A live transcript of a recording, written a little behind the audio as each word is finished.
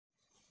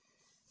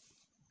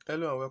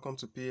Hello and welcome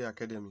to PA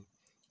Academy.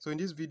 So in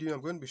this video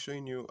I'm going to be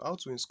showing you how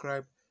to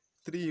inscribe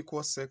three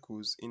equal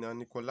circles in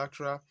an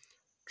equilateral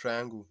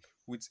triangle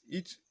with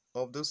each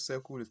of those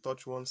circles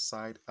touch one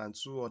side and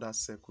two other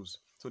circles.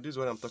 So this is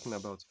what I'm talking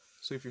about.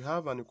 So if you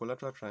have an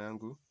equilateral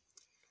triangle,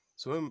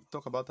 so when we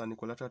talk about an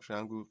equilateral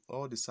triangle,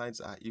 all the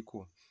sides are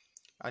equal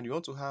and you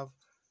want to have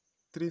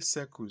three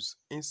circles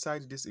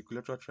inside this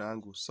equilateral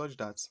triangle such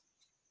that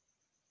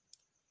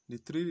the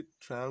three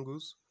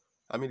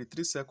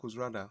circles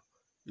rather,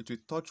 it will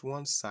touch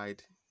one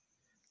side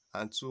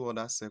and two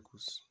other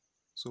circles.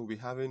 So we'll be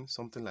having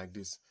something like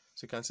this.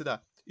 So you can see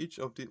that each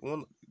of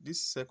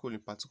this circle in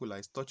particular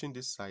is touching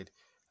this side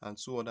and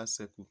two other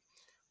circles,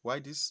 while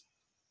this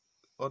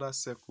other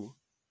circle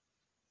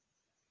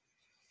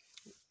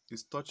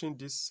is touching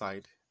this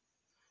side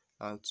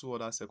and two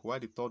other circles, while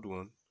the third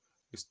one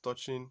is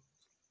touching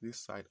this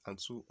side and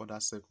two other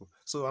circles.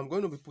 So I'm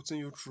going to be putting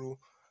you through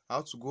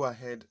how to go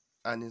ahead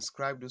and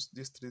inscribe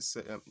these three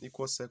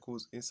equal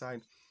circles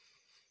inside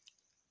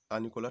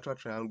an equilateral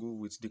triangle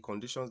with the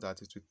conditions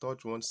that it will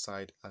touch one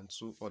side and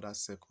two other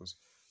circles.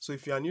 So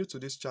if you are new to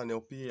this channel,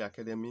 PA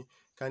Academy,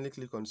 kindly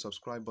click on the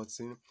subscribe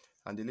button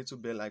and the little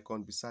bell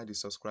icon beside the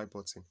subscribe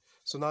button.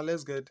 So now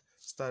let's get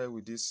started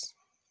with this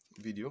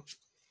video.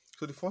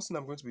 So the first thing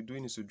I'm going to be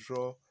doing is to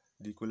draw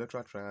the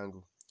equilateral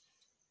triangle.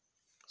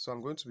 So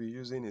I'm going to be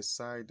using a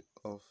side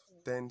of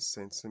 10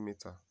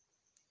 centimeter.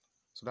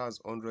 So that's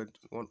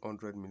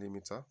 100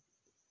 millimeter.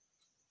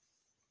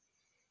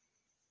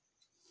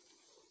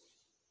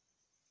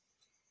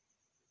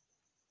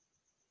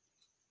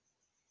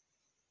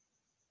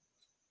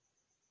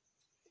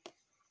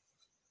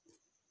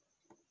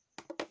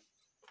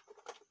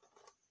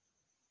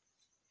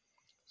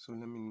 So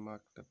let me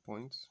mark the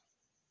point.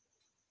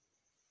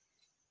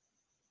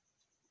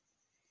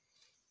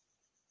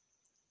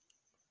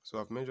 So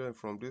I've measured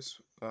from this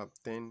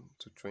 10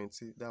 to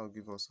 20. That will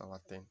give us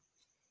our 10.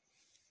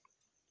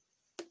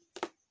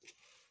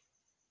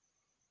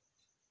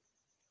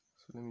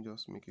 So let me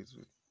just make it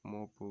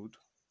more bold.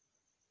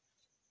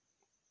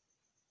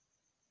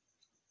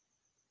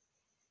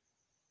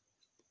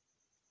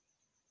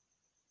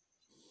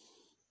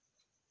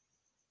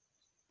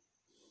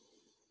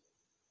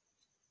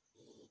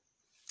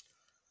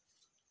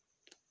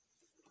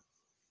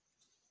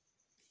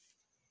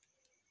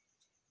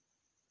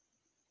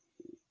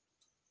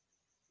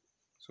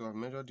 So I've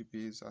measured the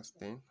base as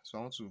 10. So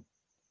I want to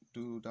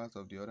do that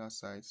of the other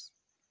sides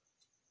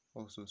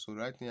also. So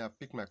right now I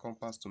pick my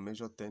compass to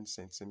measure 10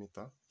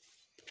 centimeter.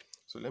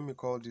 So let me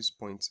call this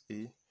point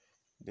A,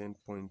 then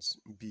point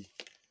B.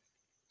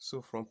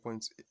 So from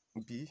point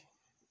B,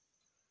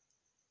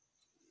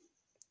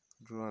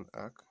 draw an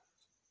arc.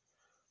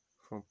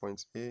 From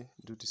point A,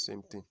 do the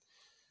same thing.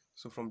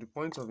 So from the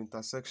point of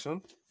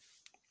intersection,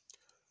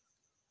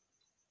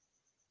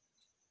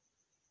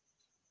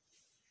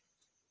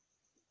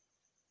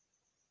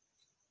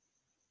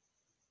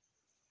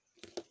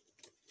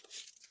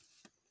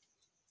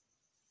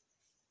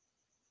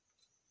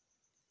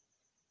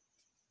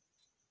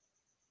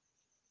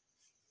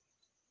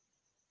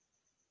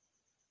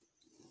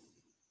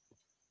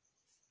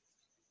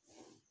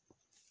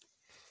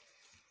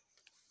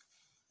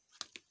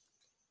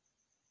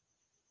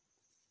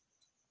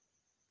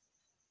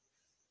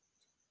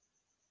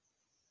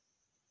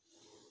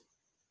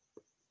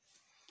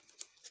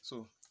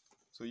 so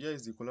here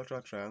is the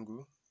equilateral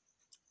triangle.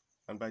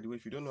 And by the way,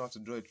 if you don't know how to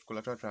draw a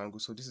equilateral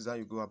triangle, so this is how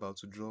you go about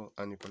to draw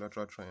an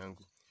equilateral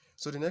triangle.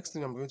 So the next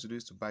thing I'm going to do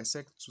is to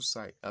bisect two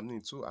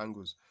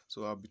angles.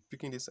 So I'll be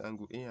picking this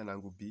angle A and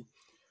angle B.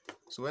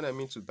 So when I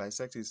mean to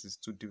bisect this is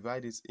to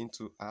divide it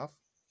into half.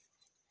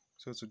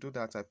 So to do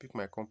that, I pick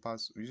my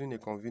compass using a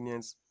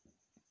convenient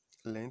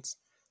length.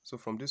 So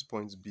from this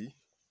point B,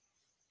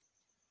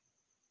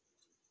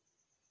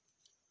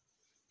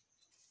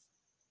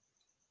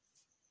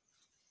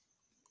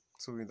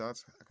 so with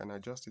that, I can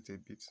adjust it a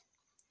bit.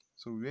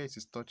 So where it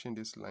is touching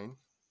this line,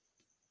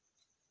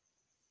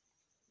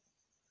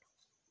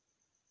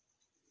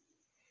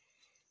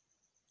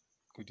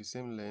 with the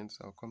same length,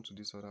 I'll come to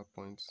this other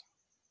point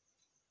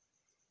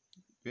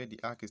where the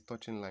arc is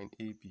touching line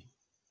AB.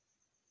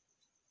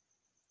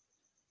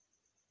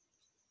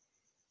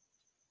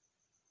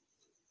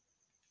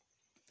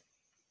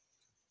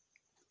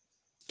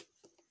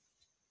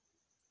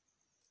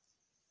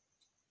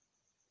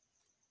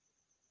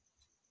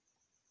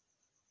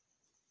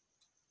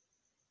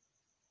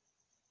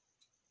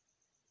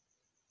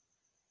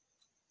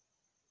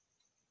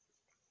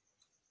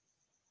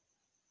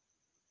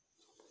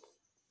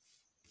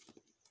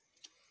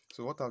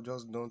 So what I've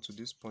just done to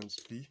this point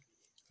B,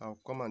 I'll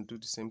come and do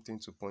the same thing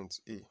to point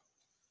A.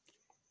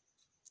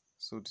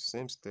 So the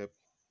same step.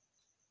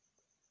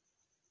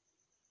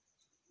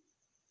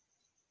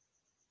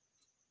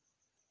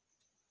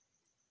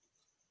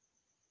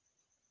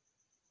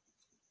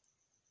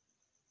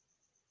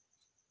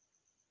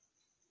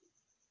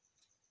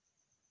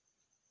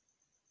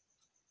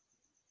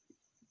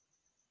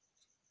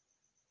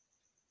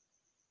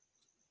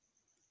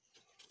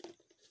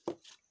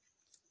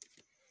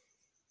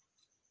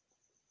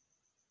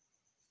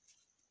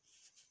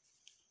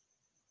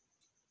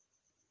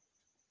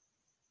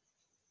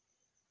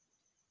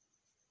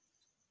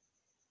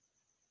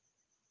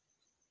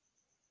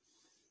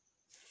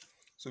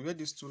 So where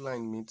these two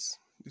lines meet,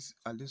 this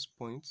at this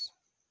point.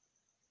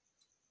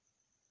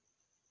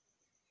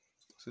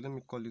 So let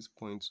me call this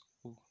point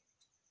O.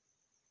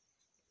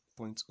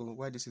 Point O.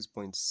 Why this is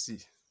point C?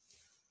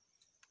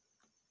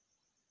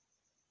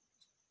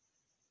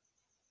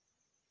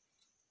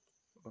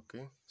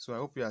 Okay, so I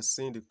hope you are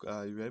seeing the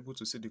you are able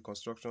to see the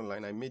construction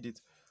line. I made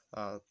it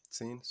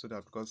thin so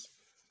that, because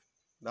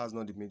that's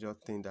not the major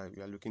thing that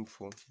we are looking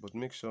for, but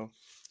make sure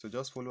to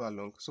just follow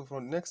along. So for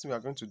the next thing we are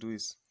going to do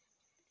is,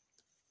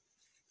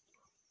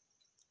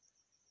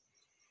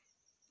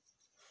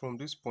 from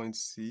this point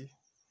C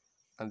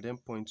and then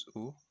point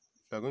O,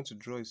 we are going to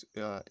draw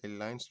a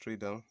line straight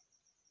down.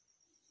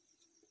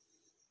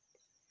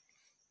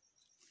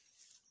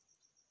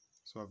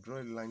 So I've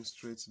drawn a line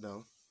straight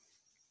down.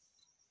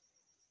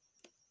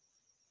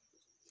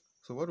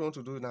 So what we want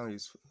to do now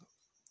is,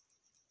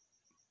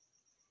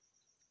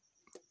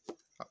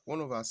 one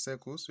of our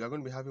circles, we are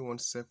going to be having one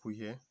circle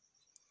here.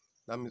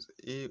 That means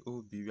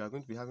AOB, we are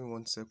going to be having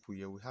one circle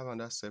here. We have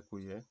another circle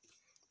here.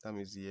 That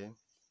means here,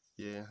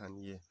 here, and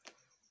here.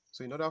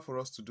 So in order for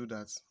us to do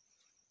that,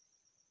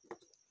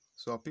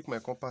 so I'll pick my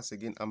compass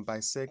again and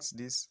bisect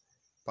this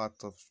part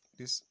of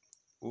this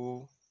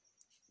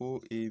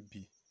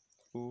OAB.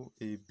 So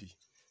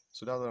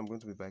that's what I'm going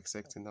to be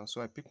bisecting now.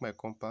 So I pick my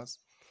compass.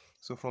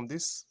 So from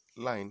this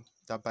line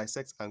that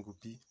bisects angle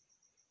B,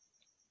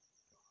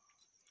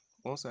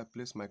 once I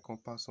place my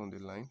compass on the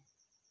line,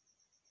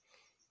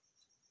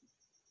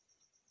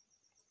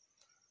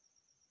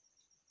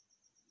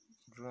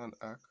 draw an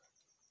arc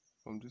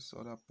from this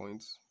other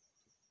point.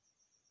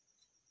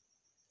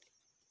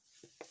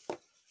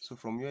 So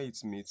from where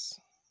it meets,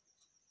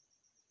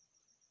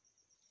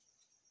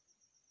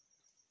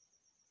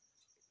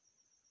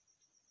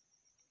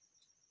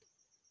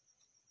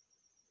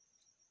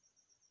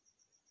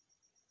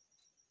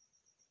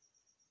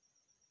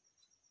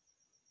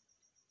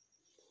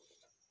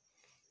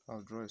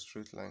 I'll draw a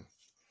straight line.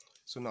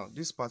 So now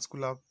this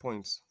particular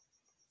point,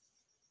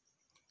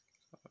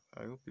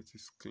 I hope it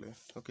is clear.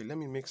 Okay, let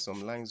me make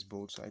some lines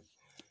bold,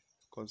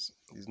 because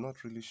it's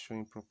not really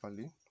showing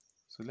properly.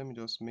 So let me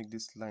just make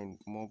this line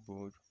more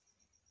bold.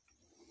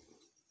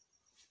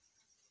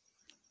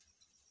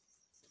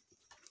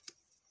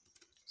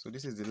 So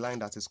this is the line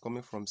that is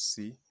coming from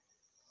C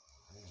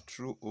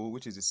through O,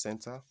 which is the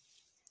center.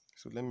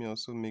 So let me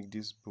also make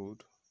this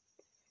bold.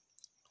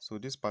 So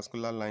this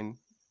particular line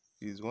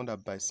is one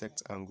that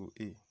bisects angle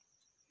A.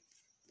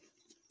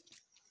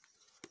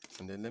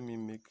 And then let me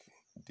make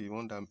the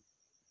one that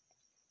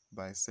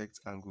bisects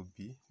angle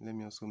B. Let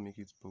me also make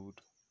it bold,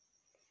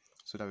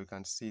 so that we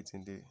can see it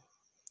in the,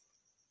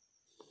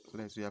 so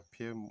that it will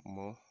appear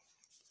more.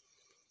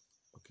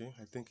 Okay,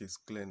 I think it's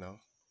clear now.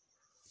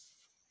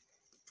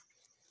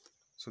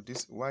 So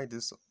this, why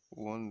this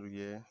one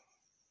here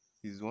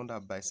is one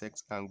that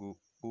bisects angle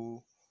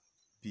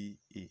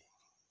OBA.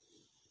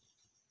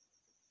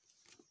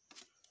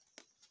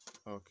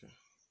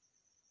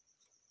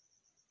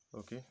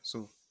 Okay,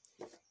 so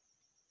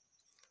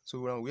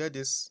where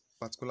this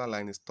particular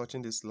line is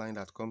touching this line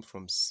that comes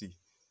from C,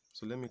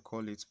 so let me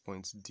call it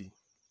point D.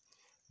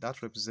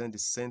 That represents the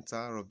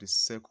center of the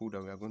circle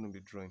that we are going to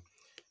be drawing.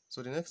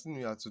 So the next thing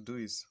we have to do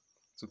is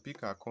to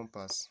pick our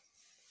compass.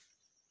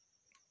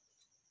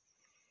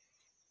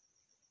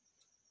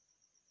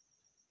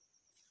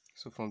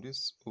 So from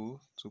this O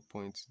to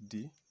point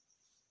D,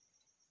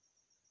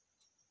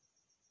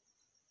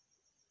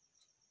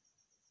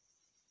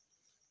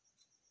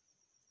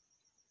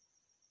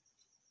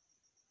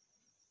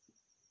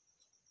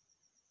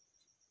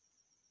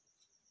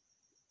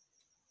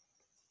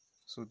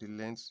 so the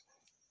length,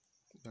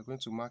 we are going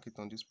to mark it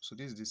on this. So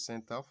this is the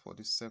center for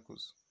the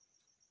circles.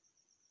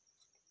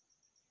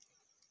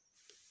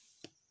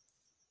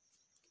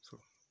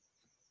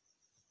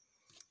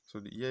 So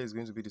the here is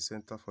going to be the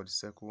center for the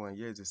circle, and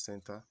here is the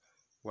center,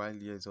 while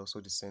here is also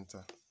the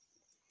center.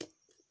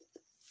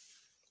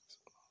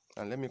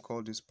 And let me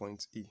call this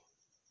point E.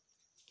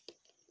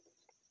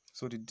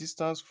 So the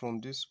distance from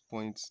this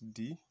point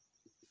D,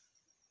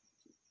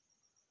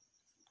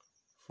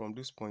 from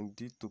this point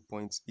D to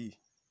point E,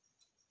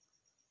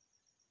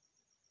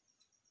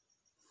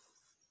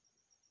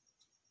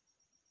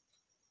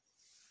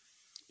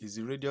 is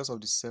the radius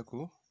of the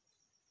circle.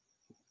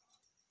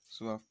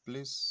 So I've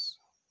placed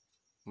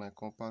my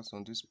compass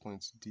on this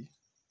point D.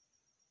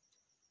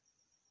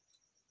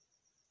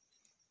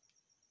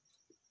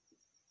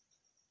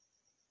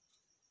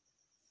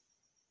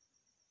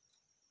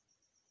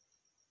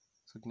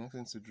 So the next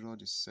thing is to draw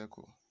the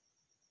circle.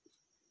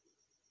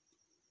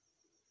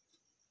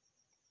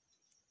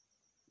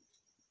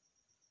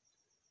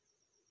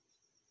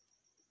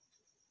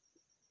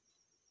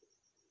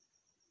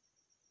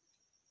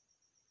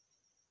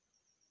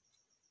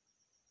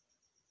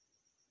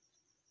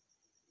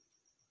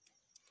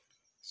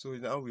 So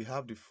now we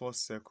have the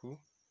first circle.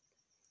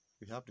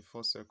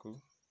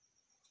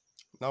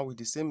 Now with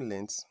the same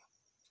length,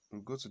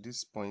 we'll go to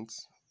this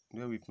point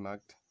where we've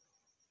marked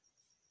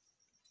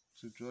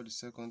to draw the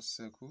second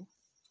circle.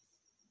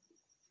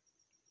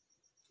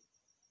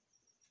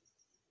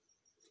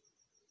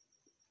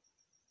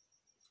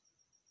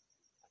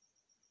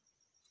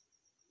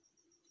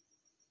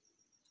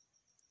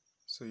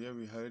 So here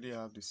we already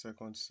have the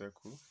second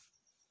circle.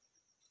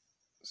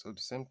 So the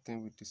same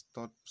thing with this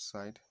third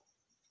side.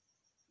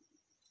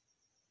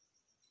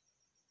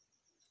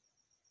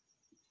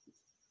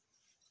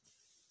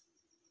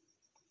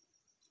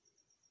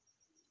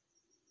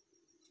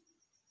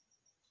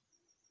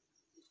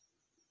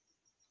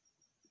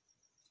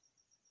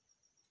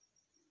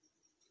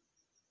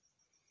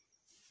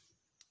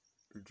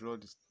 We draw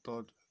the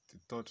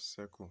third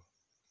circle.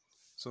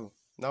 So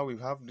now we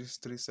have these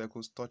three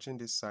circles touching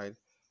this side.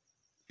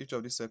 Each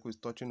of these circles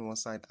is touching one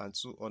side and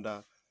two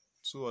other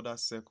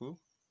circles.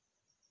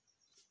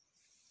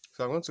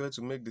 So I want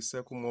to make the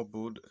circle more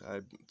bold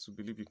to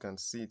believe you can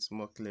see it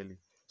more clearly.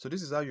 So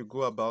this is how you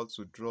go about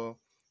to draw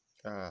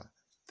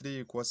three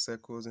equal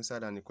circles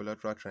inside an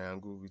equilateral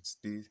triangle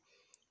with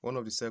one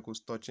of the circles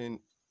touching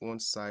one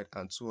side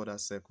and two other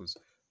circles.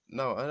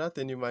 Now another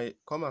thing, you might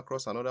come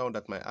across another one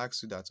that might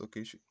ask you that,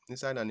 okay,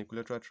 inside an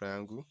equilateral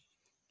triangle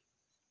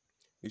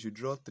you should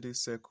draw three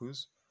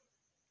circles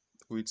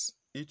with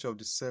each of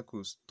the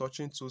circles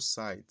touching two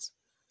sides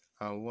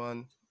and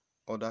one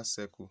other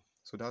circle.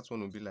 So that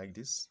one will be like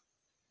this.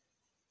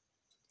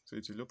 So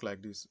it will look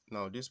like this.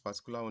 Now this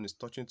particular one is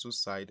touching two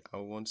sides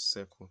and one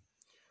circle,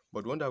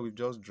 but the one that we've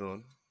just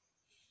drawn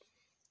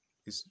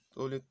is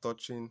only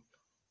touching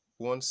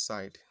one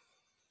side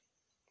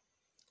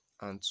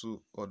and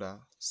two other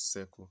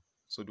circle.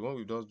 So the one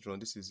we've just drawn,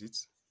 this is it.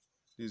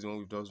 This is the one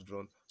we've just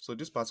drawn. So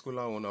this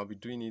particular one, I'll be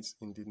doing it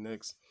in the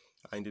next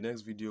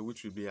video,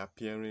 which will be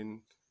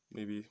appearing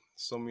maybe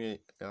somewhere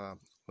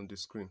on the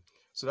screen.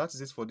 So that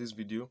is it for this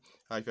video.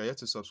 If you're yet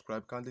to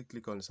subscribe, kindly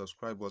click on the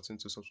subscribe button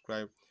to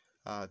subscribe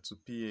to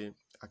PA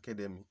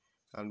Academy.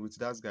 And with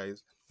that,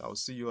 guys, I'll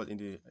see you all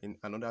in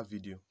another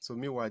video. So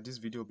meanwhile, this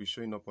video will be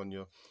showing up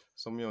on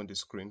somewhere on the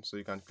screen, so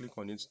you can click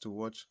on it to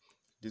watch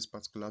this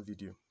particular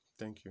video.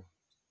 Thank you.